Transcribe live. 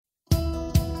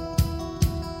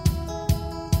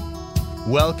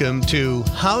Welcome to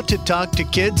How to Talk to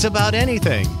Kids About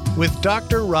Anything with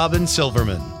Dr. Robin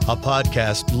Silverman, a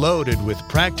podcast loaded with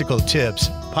practical tips,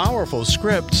 powerful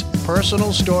scripts,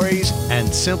 personal stories, and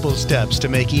simple steps to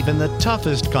make even the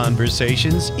toughest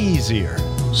conversations easier.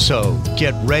 So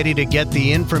get ready to get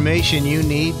the information you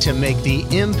need to make the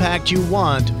impact you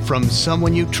want from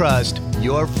someone you trust,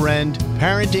 your friend,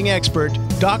 parenting expert,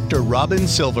 Dr. Robin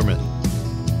Silverman.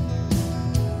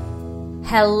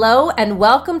 Hello and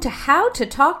welcome to How to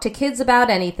Talk to Kids About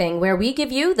Anything, where we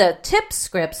give you the tips,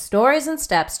 scripts, stories, and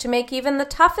steps to make even the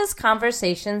toughest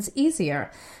conversations easier.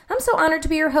 I'm so honored to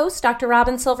be your host, Dr.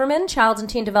 Robin Silverman, child and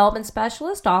teen development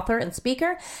specialist, author, and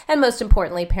speaker, and most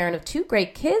importantly, parent of two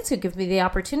great kids who give me the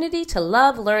opportunity to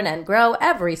love, learn, and grow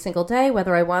every single day,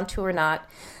 whether I want to or not.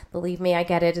 Believe me, I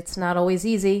get it. It's not always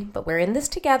easy, but we're in this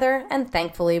together, and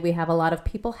thankfully, we have a lot of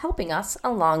people helping us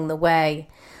along the way.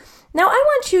 Now, I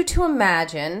want you to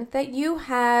imagine that you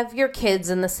have your kids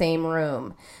in the same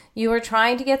room. You are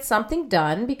trying to get something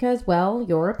done because, well,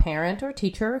 you're a parent or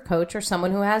teacher or coach or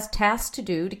someone who has tasks to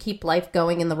do to keep life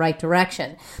going in the right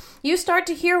direction. You start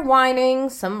to hear whining,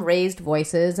 some raised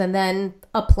voices, and then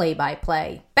a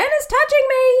play-by-play. Ben is touching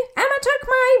me! Emma took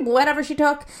my whatever she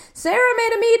took. Sarah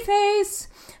made a meat face.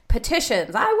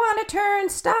 Petitions. I want a turn.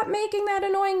 Stop making that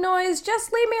annoying noise.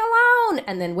 Just leave me alone.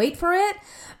 And then wait for it.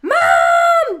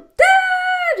 Mom!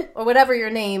 Dad! Or whatever your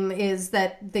name is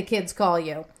that the kids call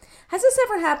you. Has this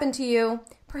ever happened to you?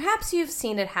 Perhaps you've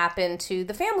seen it happen to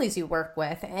the families you work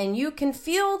with, and you can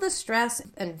feel the stress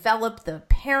envelop the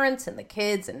parents and the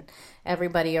kids and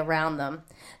everybody around them.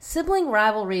 Sibling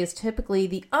rivalry is typically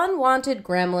the unwanted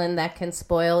gremlin that can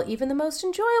spoil even the most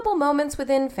enjoyable moments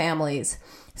within families.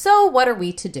 So what are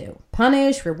we to do?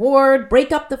 Punish, reward,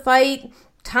 break up the fight,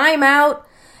 time out?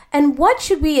 And what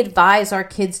should we advise our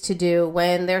kids to do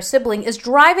when their sibling is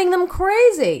driving them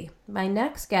crazy? My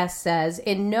next guest says,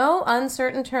 in no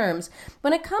uncertain terms,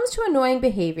 when it comes to annoying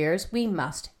behaviors, we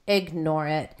must ignore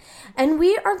it. And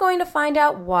we are going to find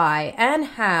out why and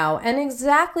how and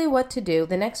exactly what to do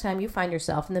the next time you find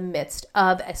yourself in the midst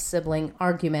of a sibling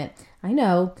argument. I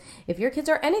know, if your kids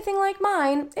are anything like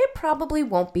mine, it probably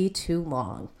won't be too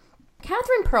long.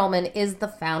 Catherine Pearlman is the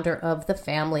founder of The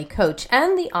Family Coach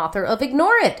and the author of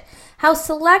Ignore It, How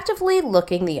Selectively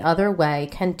Looking the Other Way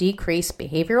Can Decrease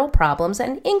Behavioral Problems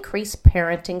and Increase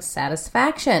Parenting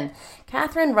Satisfaction.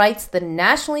 Catherine writes the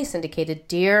nationally syndicated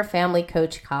Dear Family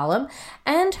Coach column,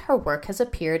 and her work has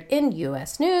appeared in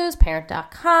U.S. News,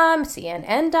 Parent.com,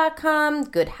 CNN.com,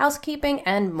 Good Housekeeping,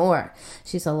 and more.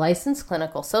 She's a licensed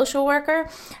clinical social worker,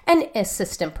 an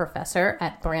assistant professor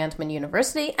at Brandman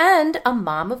University, and a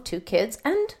mom of two kids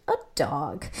and a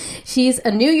dog. She's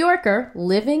a New Yorker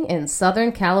living in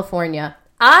Southern California.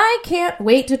 I can't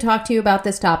wait to talk to you about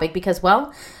this topic because,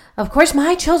 well, of course,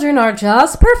 my children are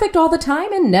just perfect all the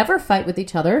time and never fight with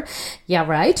each other. Yeah,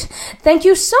 right. Thank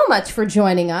you so much for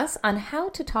joining us on How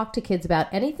to Talk to Kids About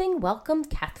Anything. Welcome,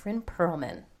 Catherine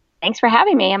Pearlman. Thanks for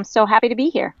having me. I'm so happy to be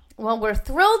here. Well, we're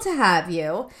thrilled to have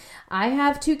you. I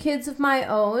have two kids of my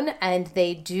own, and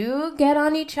they do get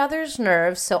on each other's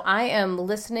nerves, so I am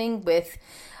listening with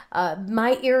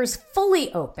my ears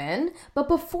fully open. But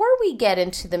before we get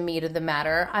into the meat of the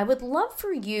matter, I would love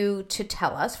for you to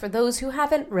tell us, for those who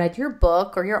haven't read your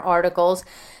book or your articles,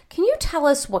 can you tell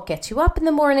us what gets you up in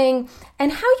the morning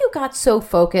and how you got so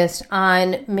focused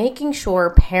on making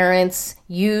sure parents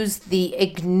use the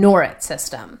Ignore It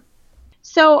system?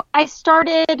 So I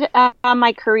started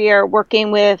my career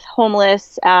working with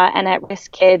homeless and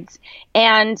at-risk kids,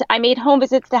 and I made home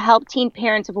visits to help teen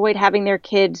parents avoid having their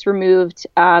kids removed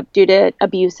due to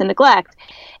abuse and neglect.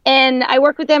 And I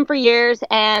worked with them for years,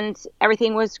 and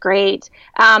everything was great.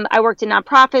 I worked in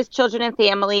nonprofits, children and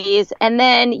families, and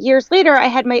then years later, I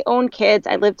had my own kids.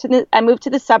 I moved to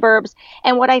the suburbs,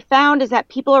 and what I found is that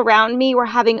people around me were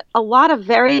having a lot of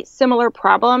very similar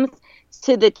problems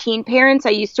to the teen parents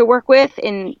I used to work with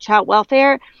in child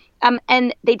welfare.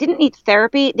 And they didn't need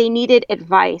therapy. They needed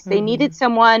advice. They needed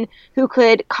someone who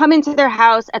could come into their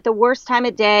house at the worst time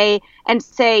of day and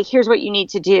say, here's what you need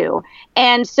to do.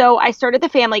 And so I started the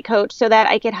Family Coach so that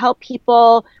I could help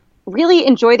people really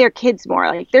enjoy their kids more.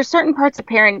 Like, there's certain parts of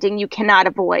parenting you cannot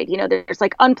avoid. You know, there's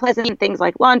like unpleasant things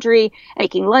like laundry,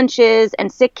 making lunches,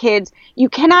 and sick kids. You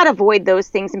cannot avoid those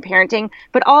things in parenting,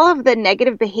 but all of the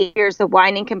negative behaviors, the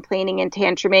whining, complaining, and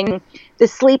tantruming, the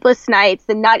sleepless nights,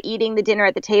 the not eating the dinner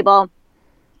at the table,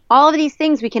 all of these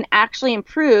things we can actually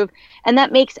improve, and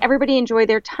that makes everybody enjoy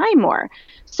their time more.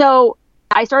 So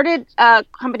I started a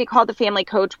company called The Family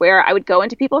Coach, where I would go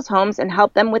into people's homes and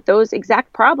help them with those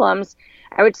exact problems.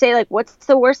 I would say, like, what's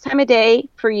the worst time of day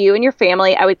for you and your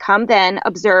family? I would come then,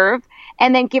 observe,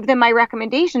 and then give them my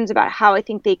recommendations about how I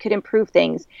think they could improve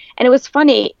things. And it was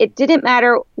funny. It didn't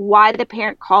matter why the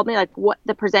parent called me, like what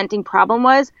the presenting problem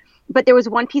was, but there was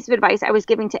one piece of advice I was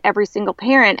giving to every single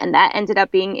parent, and that ended up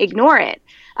being ignore it.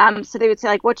 So they would say,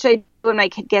 like, what should I do when my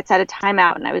kid gets out of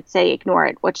timeout? And I would say, ignore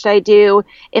it. What should I do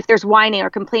if there's whining or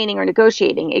complaining or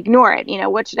negotiating? Ignore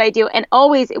it. What should I do? And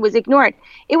always it was ignore it.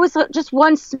 It was just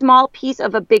one small piece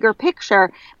of a bigger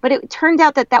picture, but it turned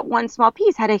out that one small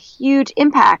piece had a huge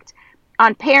impact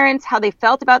on parents, how they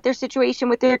felt about their situation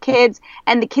with their kids,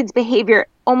 and the kids' behavior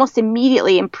almost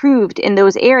immediately improved in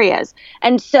those areas.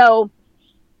 And so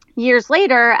years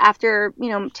later, after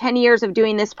 10 years of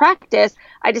doing this practice,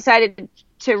 I decided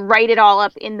to write it all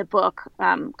up in the book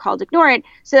called Ignore It,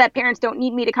 so that parents don't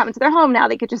need me to come into their home now.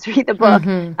 They could just read the book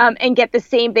and get the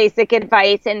same basic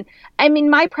advice. And I mean,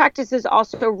 my practice is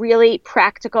also really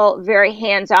practical, very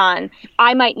hands-on.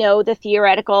 I might know the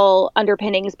theoretical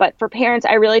underpinnings, but for parents,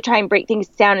 I really try and break things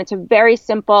down into very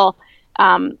simple,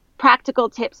 practical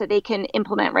tips that they can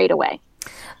implement right away.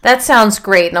 That sounds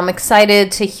great, and I'm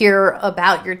excited to hear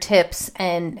about your tips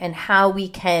and how we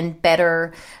can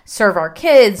better serve our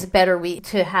kids,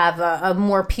 to have a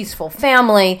more peaceful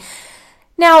family.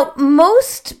 Now,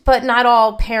 most, but not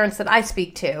all parents that I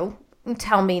speak to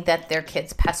tell me that their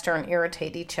kids pester and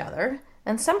irritate each other.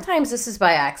 And sometimes this is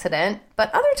by accident,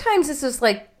 but other times this is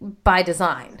like by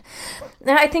design.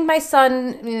 And I think my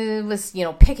son was,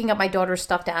 picking up my daughter's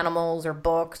stuffed animals or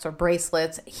books or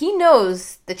bracelets. He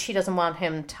knows that she doesn't want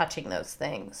him touching those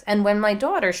things. And when my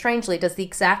daughter, strangely, does the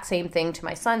exact same thing to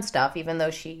my son's stuff, even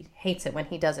though she hates it when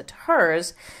he does it to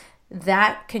hers,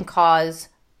 that can cause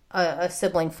a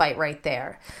sibling fight right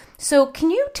there. So can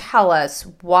you tell us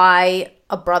why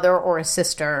a brother or a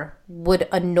sister would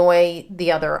annoy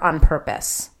the other on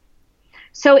purpose?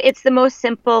 So it's the most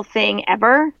simple thing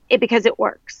ever because it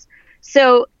works.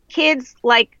 So kids,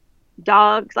 like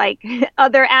dogs, like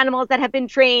other animals that have been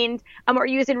trained or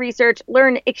used in research,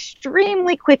 learn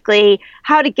extremely quickly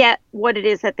how to get what it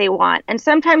is that they want. And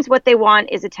sometimes what they want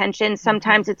is attention.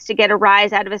 Sometimes it's to get a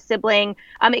rise out of a sibling.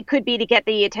 It could be to get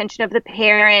the attention of the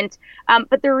parent.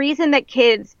 But the reason that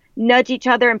kids nudge each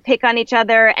other and pick on each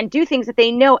other and do things that they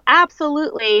know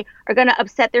absolutely are going to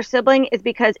upset their sibling is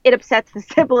because it upsets the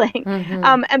sibling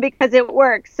and because it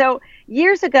works. So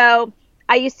years ago,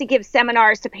 I used to give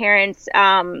seminars to parents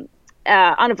on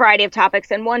a variety of topics.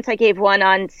 And once I gave one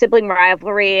on sibling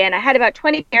rivalry, and I had about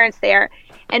 20 parents there.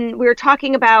 And we were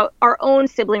talking about our own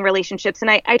sibling relationships.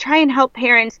 And I try and help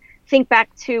parents think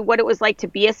back to what it was like to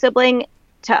be a sibling,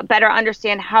 to better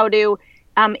understand how to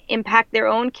impact their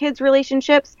own kids'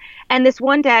 relationships. And this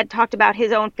one dad talked about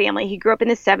his own family. He grew up in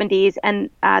the 70s, and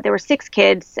there were 6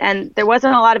 kids, and there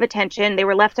wasn't a lot of attention. They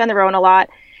were left on their own a lot.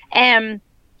 And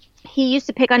he used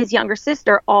to pick on his younger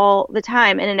sister all the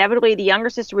time. And inevitably, the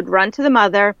younger sister would run to the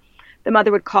mother. The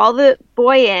mother would call the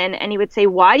boy in, and he would say,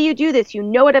 "Why do you do this? You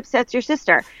know it upsets your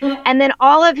sister." And then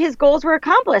all of his goals were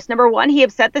accomplished. Number one, he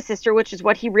upset the sister, which is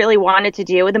what he really wanted to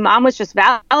do. The mom was just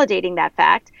validating that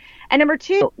fact. And number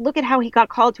two, look at how he got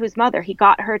called to his mother. He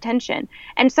got her attention.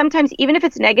 And sometimes, even if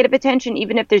it's negative attention,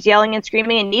 even if there's yelling and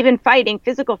screaming and even fighting,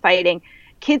 physical fighting,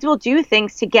 kids will do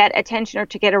things to get attention or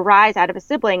to get a rise out of a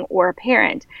sibling or a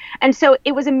parent. And so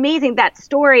it was amazing. That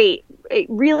story, it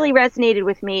really resonated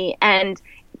with me and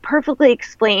perfectly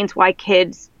explains why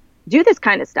kids do this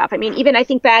kind of stuff. I mean, even I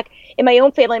think back in my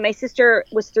own family, my sister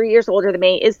was 3 years older than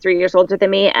me, is 3 years older than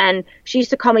me, and she used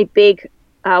to call me big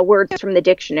words from the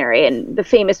dictionary, and the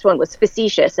famous one was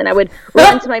facetious. And I would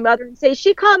run to my mother and say,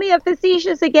 "She called me a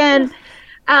facetious again,"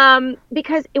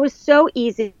 because it was so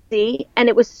easy and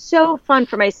it was so fun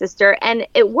for my sister, and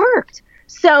it worked.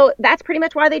 So that's pretty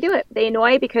much why they do it. They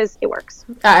annoy because it works.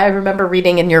 I remember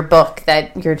reading in your book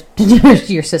that your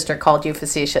your sister called you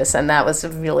facetious, and that was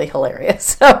really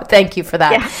hilarious. So thank you for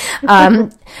that. Yeah.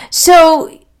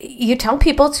 So you tell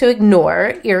people to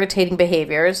ignore irritating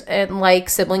behaviors and like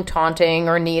sibling taunting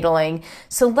or needling.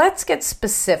 So let's get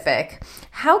specific.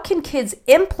 How can kids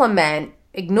implement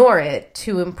ignore it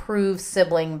to improve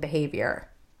sibling behavior?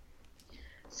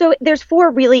 So there's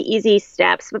 4 really easy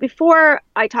steps. But before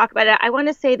I talk about it, I want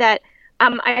to say that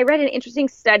I read an interesting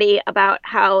study about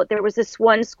how there was this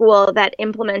one school that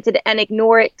implemented an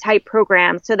ignore it type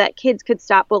program so that kids could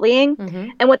stop bullying. Mm-hmm.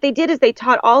 And what they did is they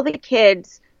taught all the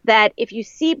kids that if you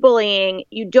see bullying,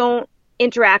 you don't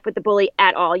interact with the bully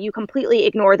at all. You completely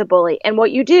ignore the bully. And what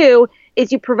you do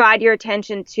is you provide your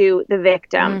attention to the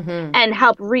victim and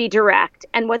help redirect.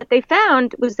 And what they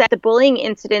found was that the bullying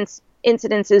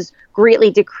incidences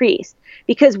greatly decreased.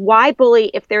 Because why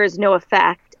bully if there is no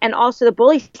effect? And also the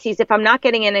bully sees if I'm not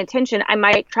getting any attention, I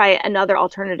might try another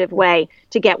alternative way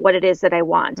to get what it is that I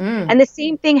want. And the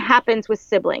same thing happens with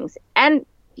siblings. And,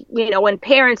 when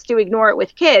parents do ignore it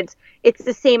with kids, it's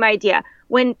the same idea.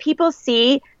 When people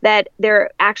see that their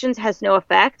actions has no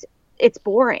effect, it's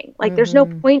boring. Like there's no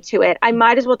point to it. I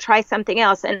might as well try something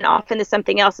else. And often the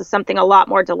something else is something a lot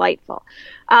more delightful.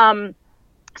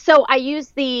 So I use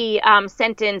the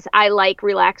sentence, I like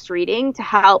relaxed reading, to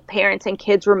help parents and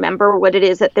kids remember what it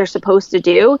is that they're supposed to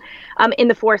do in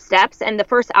the 4 steps. And the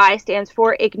first I stands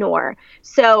for ignore.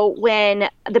 So when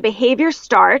the behavior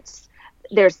starts,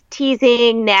 there's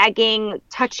teasing, nagging,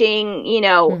 touching,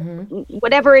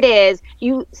 whatever it is,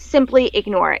 you simply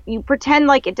ignore it. You pretend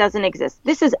like it doesn't exist.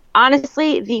 This is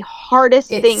honestly the hardest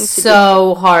thing to do. It's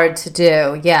so hard to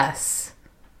do. Yes.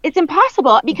 It's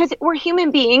impossible because we're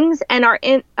human beings, and our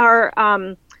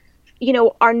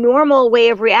normal way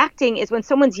of reacting is when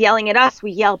someone's yelling at us,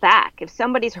 we yell back. If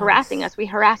somebody's harassing us, we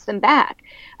harass them back.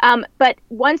 But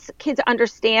once kids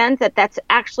understand that that's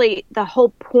actually the whole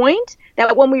point,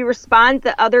 that when we respond,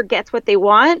 the other gets what they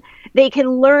want, they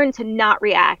can learn to not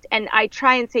react. And I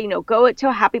try and say, go to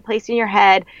a happy place in your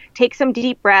head, take some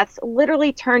deep breaths,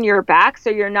 literally turn your back so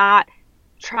you're not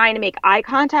trying to make eye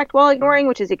contact while ignoring,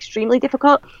 which is extremely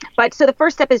difficult. But so the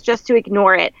first step is just to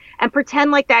ignore it and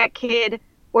pretend like that kid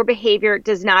or behavior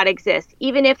does not exist.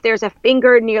 Even if there's a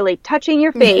finger nearly touching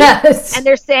your face and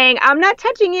they're saying, I'm not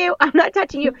touching you,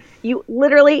 you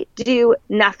literally do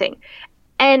nothing.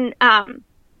 And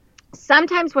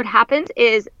sometimes what happens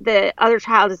is the other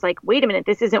child is like, wait a minute,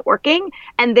 this isn't working.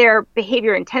 And their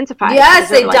behavior intensifies. Yes,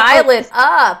 they dial it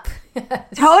up.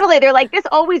 Totally. They're like, this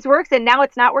always works and now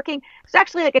it's not working. There's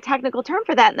actually like a technical term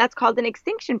for that, and that's called an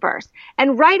extinction burst.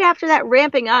 And right after that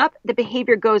ramping up, the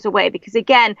behavior goes away because,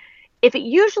 again, if it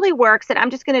usually works, then I'm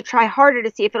just going to try harder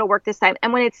to see if it'll work this time.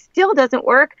 And when it still doesn't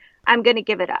work, I'm going to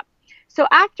give it up. So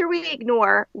after we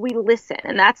ignore, we listen.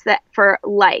 And that's for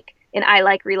like, and I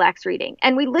like relaxed reading.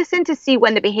 And we listen to see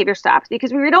when the behavior stops,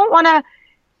 because we don't want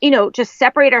to, just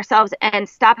separate ourselves and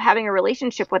stop having a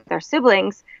relationship with our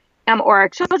siblings or our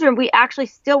children. We actually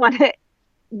still want to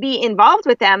be involved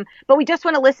with them, but we just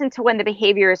want to listen to when the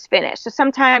behavior is finished. So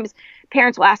sometimes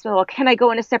parents will ask me, well, can I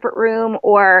go in a separate room?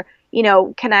 Or,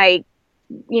 can I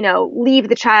leave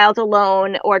the child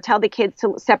alone or tell the kids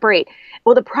to separate?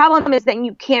 Well, the problem is then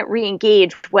you can't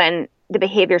re-engage when the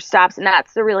behavior stops. And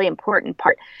that's the really important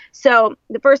part. So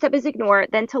the first step is ignore,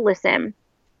 then to listen.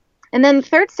 And then the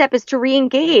third step is to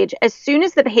re-engage. As soon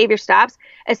as the behavior stops,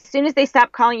 as soon as they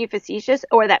stop calling you facetious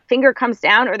or that finger comes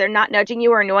down or they're not nudging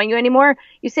you or annoying you anymore,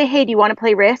 you say, hey, do you want to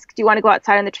play Risk? Do you want to go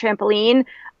outside on the trampoline?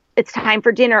 It's time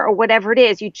for dinner or whatever it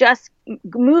is. You just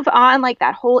move on like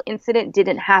that whole incident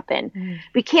didn't happen.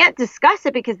 We can't discuss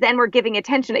it because then we're giving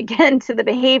attention again to the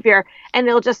behavior and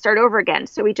they'll just start over again.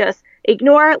 So we just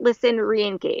ignore, listen,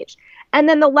 re-engage. And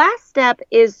then the last step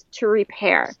is to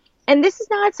repair. And this is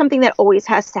not something that always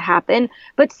has to happen,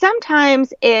 but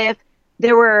sometimes if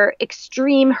there were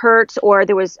extreme hurts or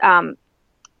there was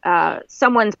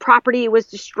someone's property was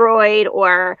destroyed,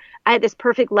 or I had this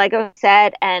perfect Lego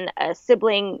set and a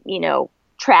sibling,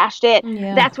 trashed it,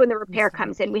 that's when the repair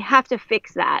comes in. We have to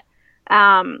fix that.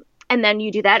 And then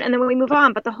you do that, and then we move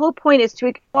on. But the whole point is to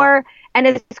ignore, and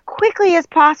as quickly as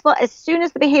possible, as soon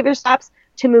as the behavior stops,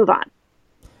 to move on.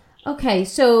 Okay,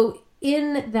 so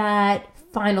in that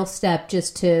final step,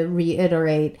 just to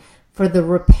reiterate, for the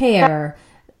repair,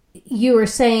 you were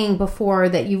saying before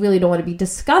that you really don't want to be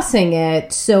discussing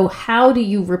it. So how do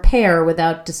you repair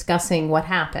without discussing what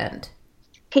happened?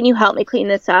 Can you help me clean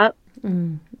this up?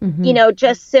 Mm-hmm.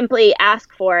 Just simply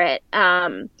ask for it.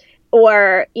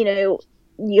 Or,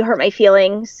 you hurt my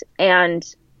feelings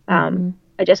and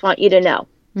I just want you to know.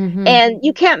 Mm-hmm. And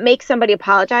you can't make somebody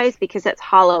apologize because that's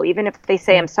hollow. Even if they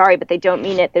say, I'm sorry, but they don't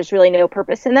mean it, there's really no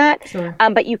purpose in that. Sure.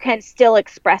 But you can still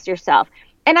express yourself.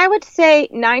 And I would say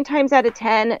 9 times out of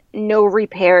 10, no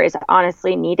repair is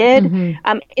honestly needed.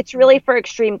 Mm-hmm. It's really for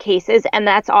extreme cases, and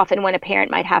that's often when a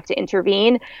parent might have to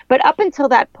intervene. But up until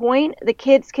that point, the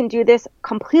kids can do this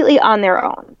completely on their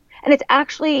own. And it's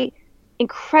actually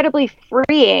incredibly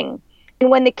freeing. And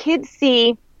when the kids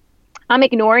see, I'm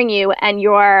ignoring you and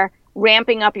you're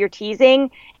ramping up your teasing,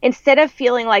 instead of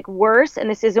feeling like worse and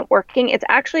this isn't working, it's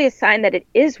actually a sign that it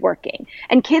is working.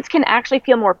 And kids can actually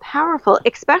feel more powerful,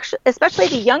 especially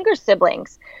the younger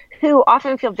siblings who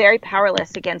often feel very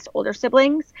powerless against older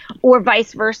siblings, or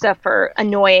vice versa for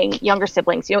annoying younger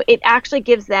siblings. It actually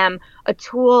gives them a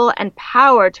tool and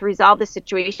power to resolve the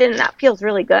situation, and that feels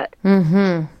really good.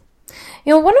 Mm-hmm.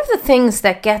 You know, one of the things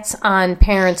that gets on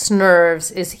parents'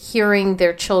 nerves is hearing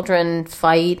their children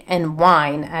fight and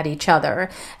whine at each other.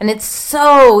 And it's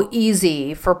so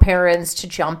easy for parents to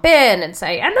jump in and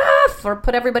say, enough, or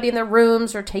put everybody in their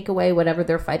rooms or take away whatever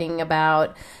they're fighting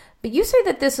about. But you say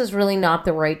that this is really not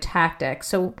the right tactic.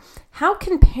 So how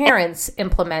can parents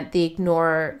implement the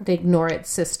ignore it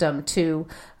system to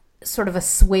sort of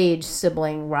assuage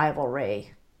sibling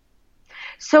rivalry?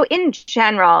 So in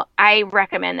general, I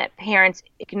recommend that parents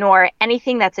ignore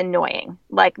anything that's annoying.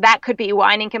 Like that could be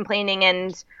whining, complaining,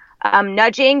 and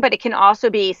nudging, but it can also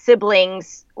be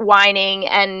siblings whining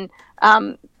and,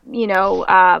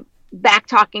 back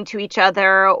talking to each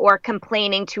other or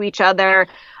complaining to each other.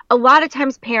 A lot of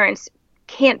times parents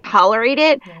can't tolerate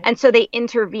it, and so they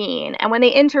intervene. And when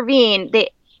they intervene, they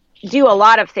do a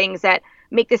lot of things that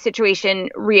make the situation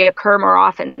reoccur more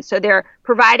often. So they're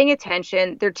providing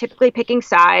attention. They're typically picking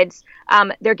sides.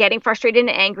 They're getting frustrated and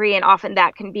angry, and often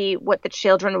that can be what the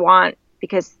children want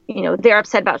because, they're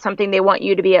upset about something. They want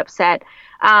you to be upset.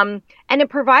 And it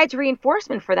provides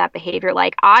reinforcement for that behavior.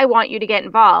 Like, I want you to get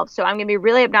involved, so I'm going to be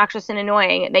really obnoxious and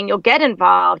annoying. And then you'll get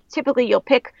involved. Typically, you'll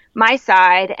pick my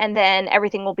side, and then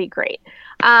everything will be great.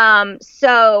 Parents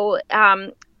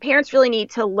really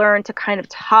need to learn to kind of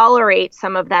tolerate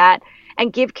some of that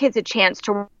and give kids a chance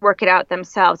to work it out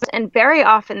themselves. And very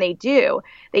often they do.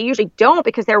 They usually don't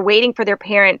because they're waiting for their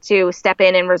parent to step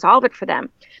in and resolve it for them.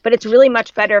 But it's really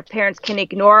much better if parents can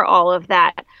ignore all of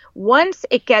that. Once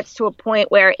it gets to a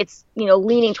point where it's,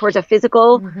 leaning towards a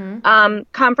physical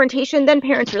confrontation, then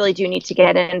parents really do need to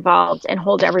get involved and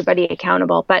hold everybody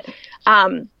accountable. But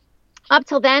up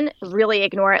till then, really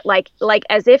ignore it like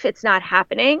as if it's not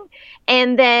happening.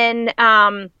 And then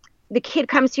the kid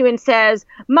comes to you and says,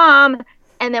 Mom,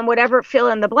 and then whatever, fill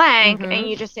in the blank, and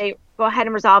you just say, go ahead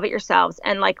and resolve it yourselves.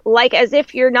 And like as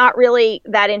if you're not really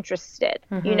that interested,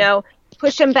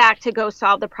 push them back to go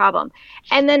solve the problem.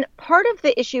 And then part of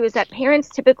the issue is that parents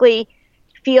typically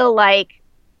feel like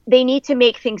they need to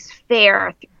make things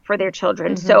fair for their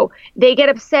children. So they get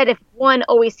upset if one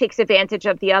always takes advantage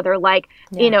of the other.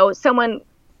 Someone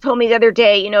told me the other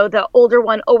day, the older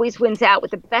one always wins out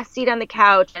with the best seat on the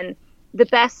couch and the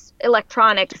best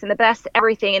electronics and the best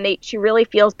everything, and she really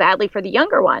feels badly for the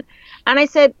younger one. And I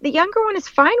said, the younger one is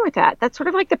fine with that. That's sort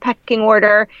of like the pecking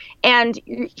order. And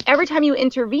every time you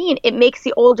intervene, it makes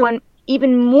the older one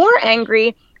even more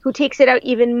angry, who takes it out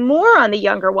even more on the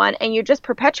younger one, and you're just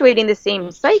perpetuating the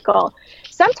same cycle.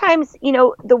 Sometimes,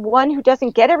 the one who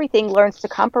doesn't get everything learns to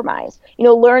compromise,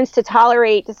 learns to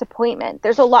tolerate disappointment.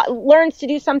 Learns to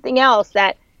do something else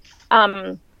that,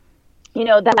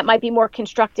 that might be more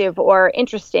constructive or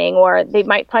interesting, or they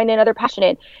might find another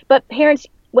passionate. But parents,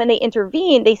 when they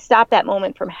intervene, they stop that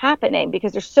moment from happening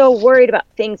because they're so worried about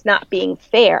things not being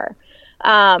fair.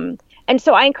 And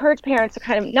so I encourage parents to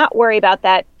kind of not worry about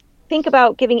that. Think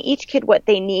about giving each kid what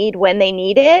they need when they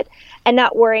need it, and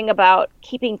not worrying about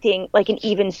keeping things like an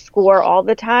even score all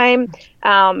the time.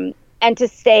 And to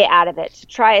stay out of it, to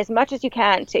try as much as you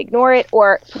can to ignore it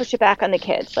or push it back on the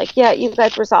kids. Like, yeah, you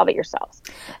guys resolve it yourselves.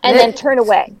 And then turn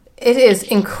away. It is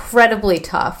incredibly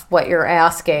tough what you're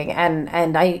asking.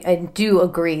 And I do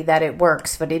agree that it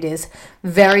works, but it is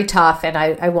very tough. And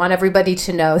I want everybody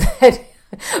to know that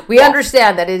we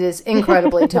understand that it is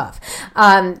incredibly tough.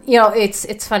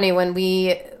 It's funny when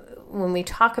we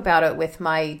talk about it with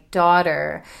my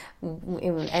daughter,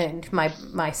 and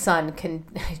my son can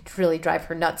really drive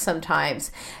her nuts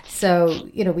sometimes. So,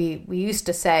 we used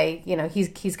to say,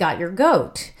 he's got your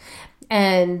goat.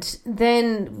 And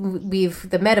then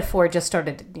the metaphor just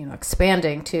started,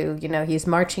 expanding to, he's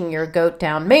marching your goat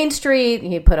down Main Street.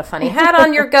 You put a funny hat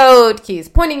on your goat. He's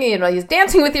pointing, he's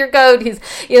dancing with your goat. He's,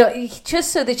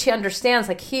 just so that she understands,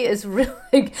 like, he is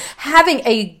really having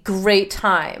a great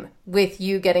time with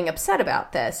you getting upset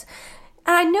about this.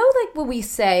 And I know, like, when we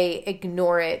say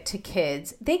ignore it to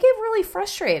kids, they get really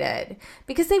frustrated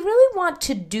because they really want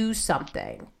to do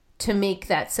something to make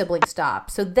that sibling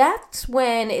stop. So that's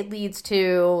when it leads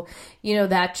to,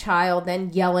 that child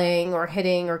then yelling or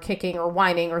hitting or kicking or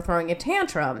whining or throwing a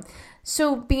tantrum.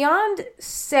 So beyond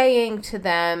saying to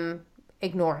them,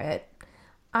 ignore it,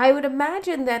 I would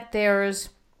imagine that there's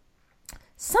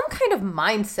some kind of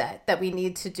mindset that we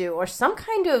need to do, or some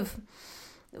kind of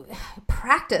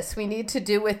practice we need to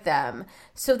do with them,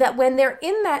 so that when they're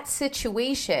in that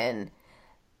situation,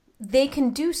 they can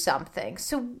do something.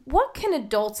 So what can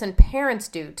adults and parents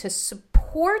do to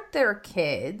support their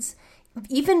kids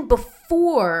even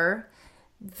before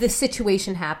the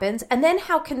situation happens? And then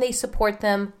how can they support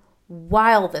them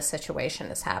while the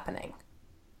situation is happening?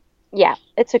 Yeah,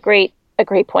 it's a great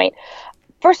point.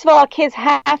 first of all, kids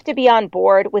have to be on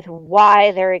board with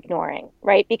why they're ignoring,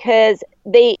 right? Because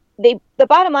the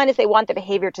bottom line is they want the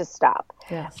behavior to stop.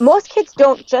 Yes. Most kids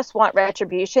don't just want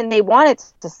retribution. They want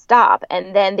it to stop,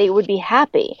 and then they would be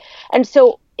happy. And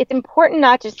so it's important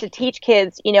not just to teach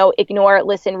kids, ignore,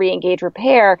 listen, re-engage,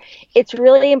 repair. It's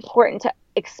really important to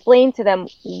explain to them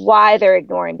why they're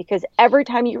ignoring, because every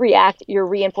time you react, you're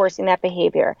reinforcing that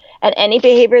behavior. And any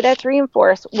behavior that's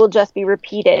reinforced will just be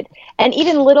repeated. And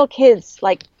even little kids,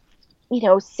 like,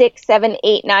 6, 7,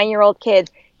 8, 9-year-old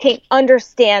kids can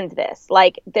understand this.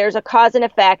 Like, there's a cause and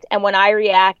effect, and when I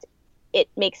react, it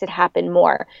makes it happen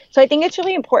more. So I think it's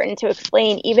really important to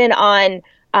explain, even on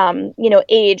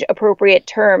age appropriate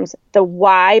terms, the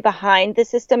why behind the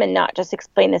system, and not just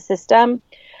explain the system.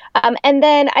 And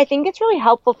then I think it's really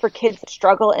helpful for kids to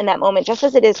struggle in that moment, just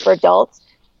as it is for adults,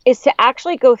 is to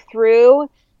actually go through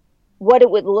what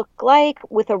it would look like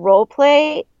with a role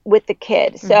play with the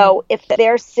kid. Mm-hmm. So if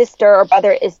their sister or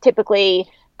brother is typically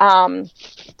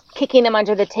kicking them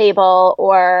under the table,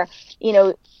 or,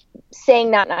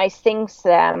 saying not nice things to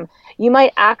them, you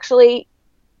might actually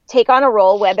take on a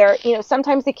role, whether,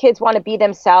 sometimes the kids want to be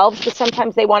themselves, but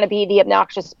sometimes they want to be the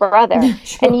obnoxious brother.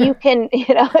 Sure. And you can,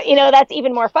 that's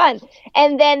even more fun.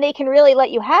 And then they can really let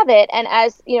you have it. And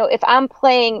as, if I'm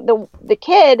playing the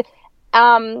kid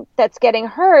that's getting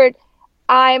hurt,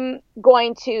 I'm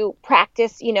going to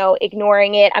practice,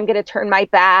 ignoring it. I'm going to turn my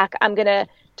back. I'm going to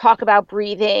talk about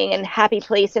breathing and happy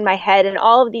place in my head and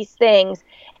all of these things,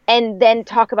 and then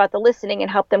talk about the listening and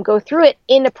help them go through it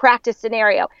in a practice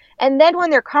scenario. And then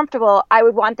when they're comfortable, I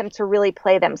would want them to really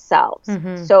play themselves.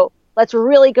 Mm-hmm. So let's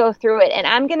really go through it. And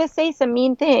I'm going to say some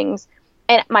mean things.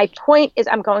 And my point is,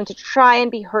 I'm going to try and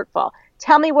be hurtful.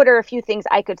 Tell me what are a few things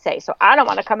I could say. So I don't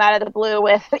want to come out of the blue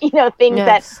with, things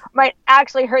yes. that might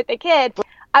actually hurt the kid.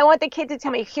 I want the kid to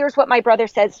tell me, here's what my brother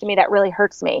says to me that really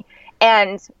hurts me.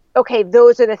 And okay,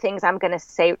 those are the things I'm going to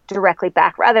say directly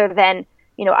back, rather than,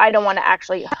 I don't want to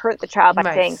actually hurt the child by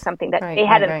saying something that they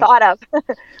hadn't thought of.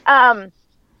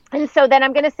 And so then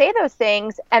I'm going to say those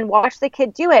things and watch the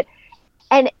kid do it.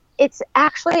 And it's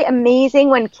actually amazing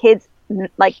when kids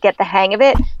get the hang of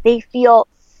it. They feel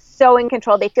so in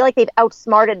control. They feel like they've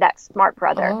outsmarted that smart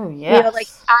brother. Oh,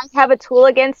 yes. I have a tool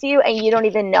against you and you don't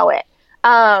even know it.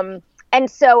 And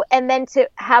then to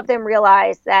have them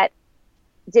realize that,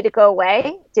 did it go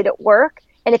away? Did it work?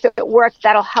 And if it worked,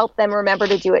 that'll help them remember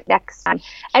to do it next time.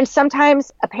 And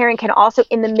sometimes a parent can also,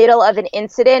 in the middle of an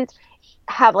incident,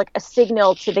 have a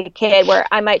signal to the kid, where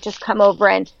I might just come over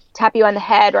and tap you on the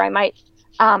head, or I might,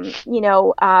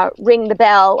 ring the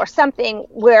bell or something,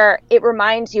 where it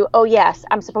reminds you, oh yes,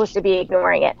 I'm supposed to be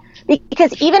ignoring it.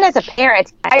 Because even as a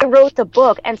parent, I wrote the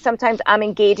book, and sometimes I'm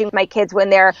engaging with my kids when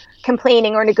they're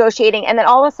complaining or negotiating, and then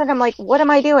all of a sudden I'm like, what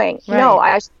am I doing? Right. No,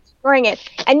 I was ignoring it.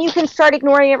 And you can start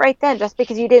ignoring it right then. Just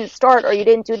because you didn't start or you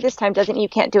didn't do it this time doesn't mean you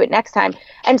can't do it next time.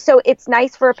 And so it's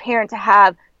nice for a parent to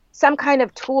have some kind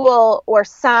of tool or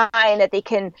sign that they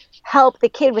can help the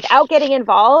kid without getting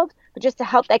involved, but just to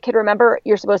help that kid remember,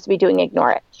 you're supposed to be doing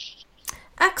ignore it.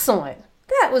 Excellent.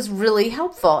 That was really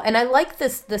helpful. And I like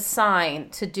the sign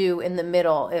to do in the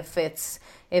middle if it's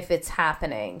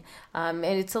happening. And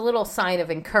it's a little sign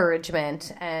of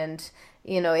encouragement, and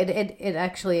it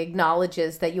actually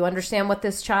acknowledges that you understand what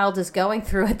this child is going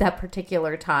through at that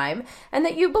particular time, and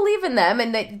that you believe in them,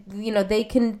 and that they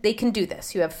can do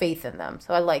this. You have faith in them.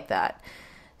 So I like that.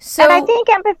 So, and I think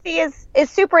empathy is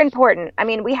super important. I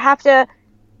mean, we have to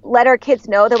let our kids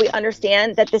know that we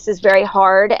understand that this is very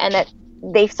hard, and that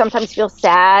they sometimes feel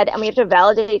sad, and we have to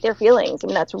validate their feelings. I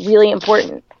mean, that's really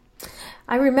important.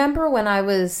 I remember when I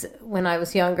was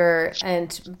younger,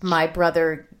 and my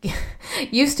brother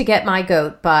used to get my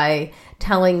goat by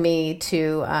telling me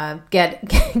to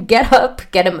get up,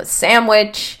 get him a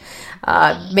sandwich,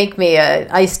 make me a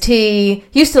iced tea.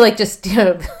 He used to just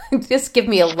give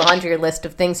me a laundry list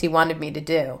of things he wanted me to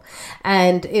do,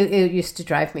 and it used to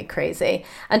drive me crazy.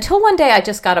 Until one day I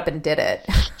just got up and did it.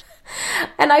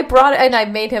 And I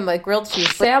made him a grilled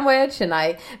cheese sandwich, and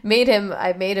I made him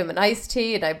an iced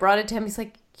tea, and I brought it to him. He's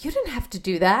like, "You didn't have to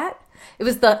do that." It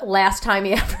was the last time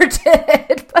he ever did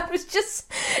it, but it was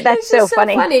just so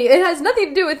funny. It has nothing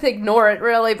to do with ignore it,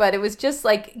 really, but it was just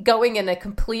like going in a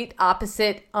complete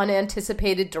opposite,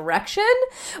 unanticipated direction,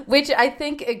 which I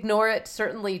think ignore it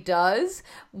certainly does,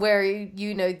 where,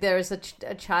 there's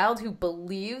a child who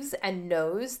believes and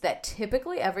knows that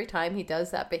typically every time he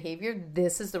does that behavior,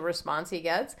 this is the response he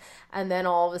gets, and then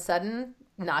all of a sudden,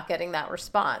 not getting that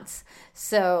response.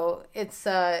 So it's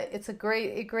a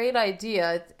great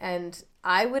idea, and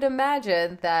I would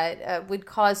imagine that would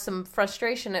cause some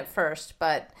frustration at first,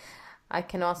 but I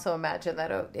can also imagine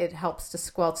that it helps to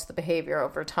squelch the behavior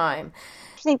over time.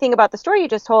 The interesting thing about the story you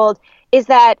just told is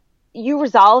that you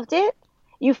resolved it,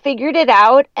 you figured it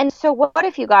out, and so what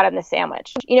if you got him the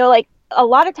sandwich? Like a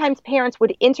lot of times parents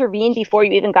would intervene before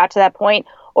you even got to that point,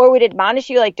 or would admonish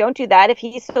you, like, don't do that. If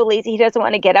he's so lazy he doesn't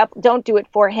want to get up, don't do it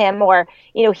for him. Or,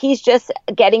 he's just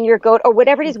getting your goat, or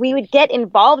whatever it is. We would get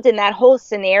involved in that whole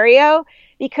scenario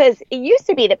because it used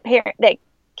to be that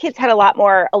kids had a lot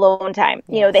more alone time.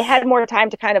 Yes. They had more time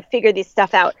to kind of figure this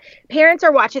stuff out. Parents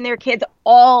are watching their kids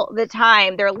all the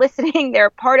time. They're listening. They're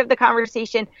part of the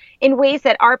conversation in ways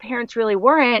that our parents really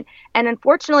weren't. And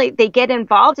unfortunately, they get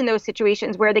involved in those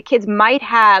situations where the kids might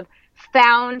have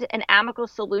found an amicable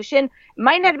solution.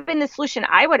 Might not have been the solution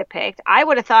I would have picked. I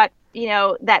would have thought,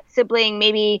 that sibling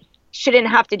maybe shouldn't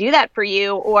have to do that for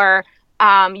you, or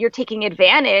you're taking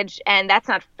advantage and that's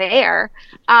not fair.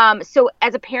 So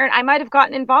as a parent, I might have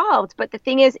gotten involved. But the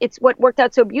thing is, it's what worked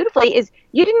out so beautifully is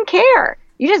you didn't care.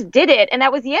 You just did it, and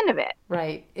that was the end of it.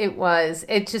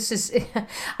 It just is.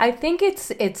 I think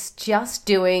it's just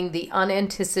doing the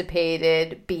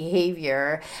unanticipated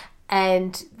behavior,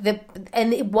 and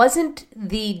it wasn't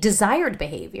the desired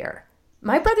behavior.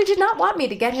 My brother did not want me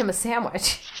to get him a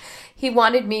sandwich. He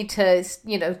wanted me to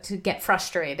get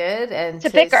frustrated and to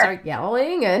start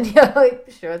yelling, and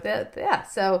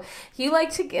So he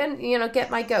liked to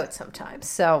get my goat sometimes.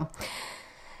 So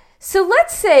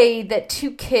let's say that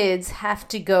two kids have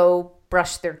to go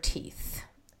brush their teeth,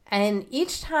 and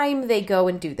each time they go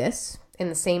and do this in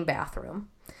the same bathroom,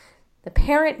 the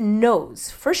parent knows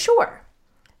for sure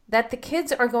that the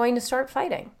kids are going to start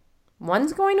fighting.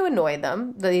 One's going to annoy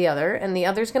the other, and the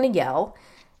other's going to yell.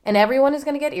 And everyone is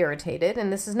going to get irritated,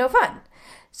 and this is no fun.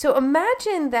 So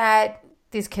imagine that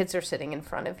these kids are sitting in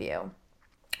front of you,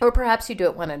 or perhaps you do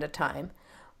it one at a time.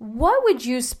 What would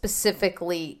you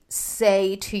specifically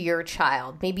say to your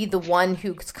child? Maybe the one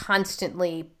who's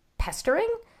constantly pestering,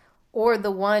 or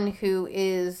the one who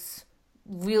is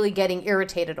really getting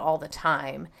irritated all the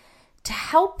time, to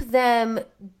help them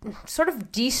sort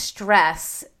of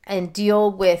de-stress and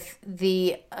deal with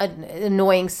the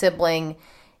annoying sibling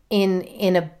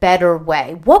in a better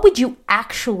way. What would you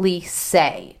actually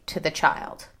say to the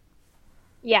child?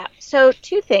 Yeah, so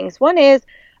two things. One is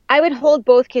I would hold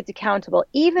both kids accountable,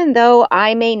 even though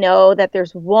I may know that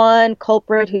there's one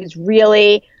culprit who's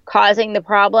really causing the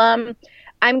problem.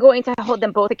 I'm going to hold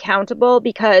them both accountable,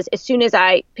 because as soon as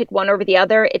I pick one over the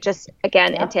other, it just,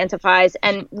 again, intensifies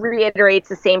and reiterates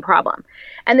the same problem.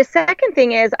 And the second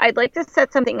thing is I'd like to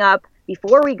set something up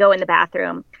before we go in the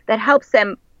bathroom that helps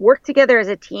them work together as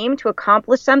a team to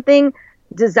accomplish something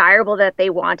desirable that they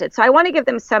wanted. So I want to give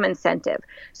them some incentive.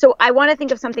 So I want to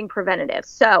think of something preventative.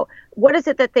 So what is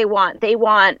it that they want? They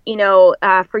want,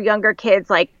 for younger kids,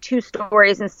 like 2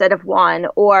 stories instead of 1,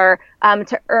 or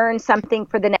to earn something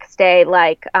for the next day,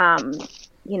 like,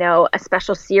 a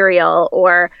special cereal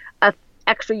or a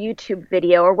extra YouTube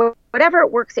video, or whatever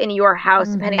it works in your house,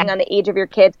 depending on the age of your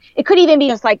kids. It could even be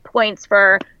just like points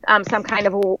for some kind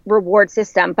of a reward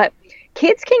system. But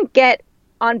kids can get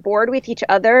on board with each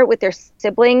other, with their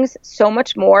siblings, so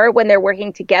much more when they're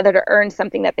working together to earn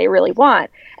something that they really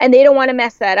want. And they don't want to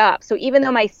mess that up. So even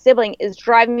though my sibling is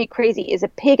driving me crazy, is a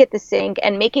pig at the sink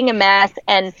and making a mess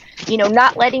and,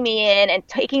 not letting me in and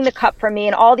taking the cup from me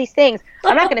and all these things,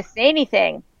 I'm not going to say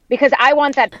anything because I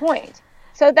want that point.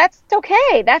 So that's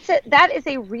okay. That is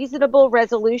a reasonable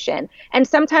resolution. And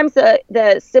sometimes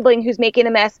the sibling who's making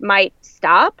a mess might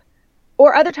stop,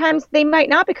 or other times they might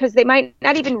not, because they might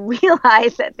not even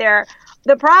realize that they're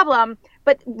the problem.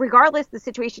 But regardless, the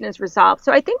situation is resolved.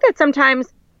 So I think that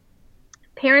sometimes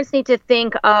parents need to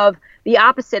think of the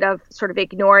opposite of sort of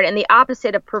ignored, and the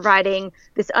opposite of providing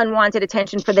this unwanted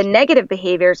attention for the negative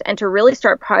behaviors, and to really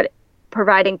start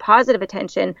providing positive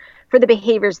attention for the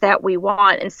behaviors that we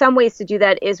want. And some ways to do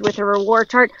that is with a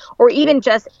reward chart, or even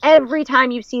just every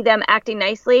time you see them acting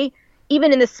nicely,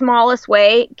 even in the smallest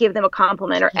way, give them a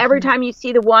compliment. Or every time you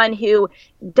see the one who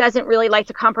doesn't really like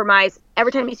to compromise,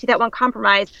 every time you see that one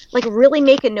compromise, like really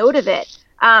make a note of it.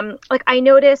 Like I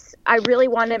noticed I really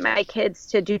wanted my kids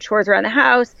to do chores around the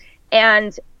house,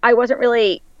 and I wasn't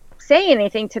really saying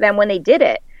anything to them when they did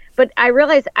it. But I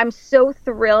realized I'm so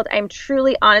thrilled. I'm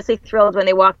truly, honestly thrilled when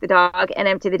they walk the dog and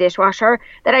empty the dishwasher,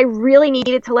 that I really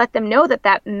needed to let them know that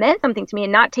that meant something to me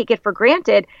and not take it for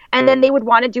granted. And then they would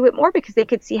want to do it more because they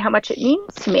could see how much it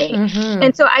means to me.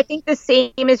 And so I think the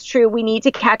same is true. We need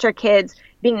to catch our kids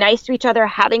being nice to each other,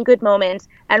 having good moments,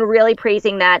 and really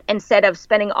praising that, instead of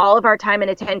spending all of our time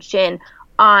and attention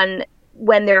on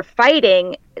when they're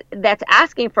fighting that's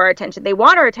asking for our attention. They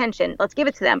want our attention. Let's give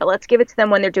it to them, but let's give it to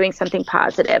them when they're doing something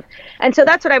positive. And so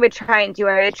that's what I would try and do.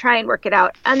 I would try and work it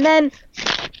out. And then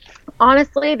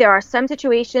honestly, there are some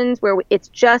situations where it's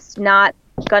just not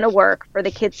going to work for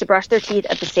the kids to brush their teeth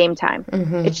at the same time.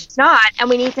 It's just not. And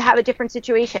we need to have a different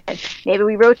situation. Maybe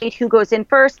we rotate who goes in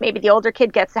first. Maybe the older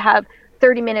kid gets to have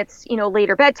 30 minutes,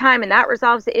 later bedtime, and that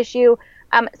resolves the issue.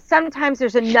 Sometimes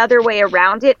there's another way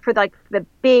around it for like the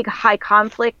big high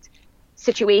conflict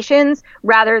situations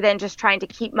rather than just trying to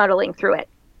keep muddling through it.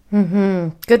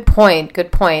 Good point.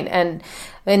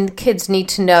 And kids need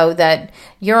to know that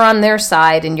you're on their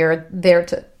side and you're there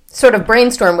to sort of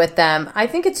brainstorm with them. I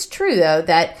think it's true, though,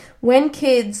 that when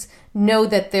kids know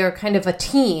that they're kind of a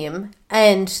team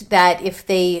and that if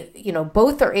they,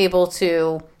 both are able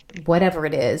to, whatever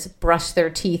it is, brush their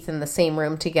teeth in the same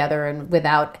room together and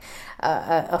without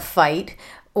a fight,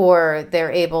 or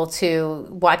they're able to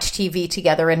watch TV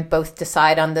together and both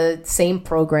decide on the same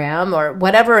program or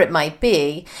whatever it might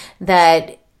be,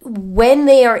 that when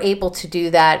they are able to do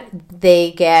that,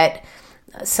 they get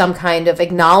some kind of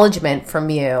acknowledgement from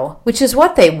you, which is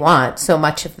what they want so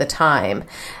much of the time,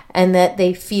 and that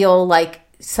they feel like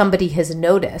somebody has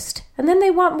noticed, and then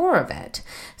they want more of it.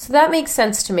 So that makes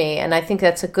sense to me, and I think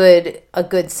that's a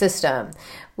good system.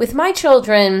 With my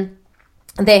children,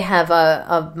 they have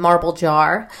a marble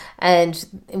jar, and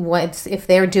if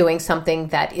they're doing something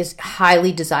that is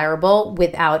highly desirable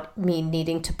without me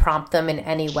needing to prompt them in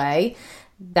any way,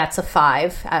 that's a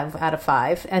 5 out of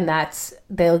 5, and that's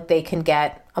they can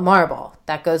get a marble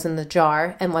that goes in the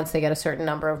jar, and once they get a certain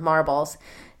number of marbles,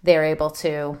 they're able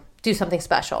to do something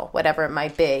special, whatever it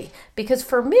might be. Because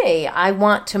for me, I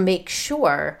want to make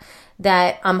sure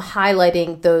that I'm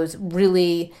highlighting those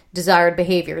really desired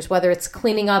behaviors, whether it's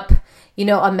cleaning up,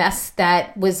 a mess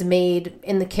that was made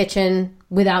in the kitchen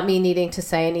without me needing to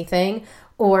say anything,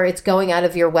 or it's going out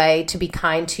of your way to be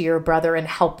kind to your brother and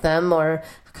help them, or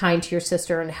kind to your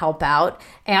sister and help out,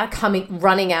 and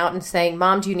running out and saying,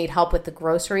 Mom, do you need help with the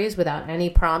groceries, without any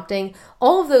prompting.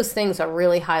 All of those things are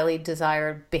really highly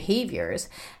desired behaviors.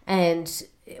 And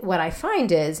what I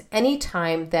find is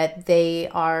anytime that they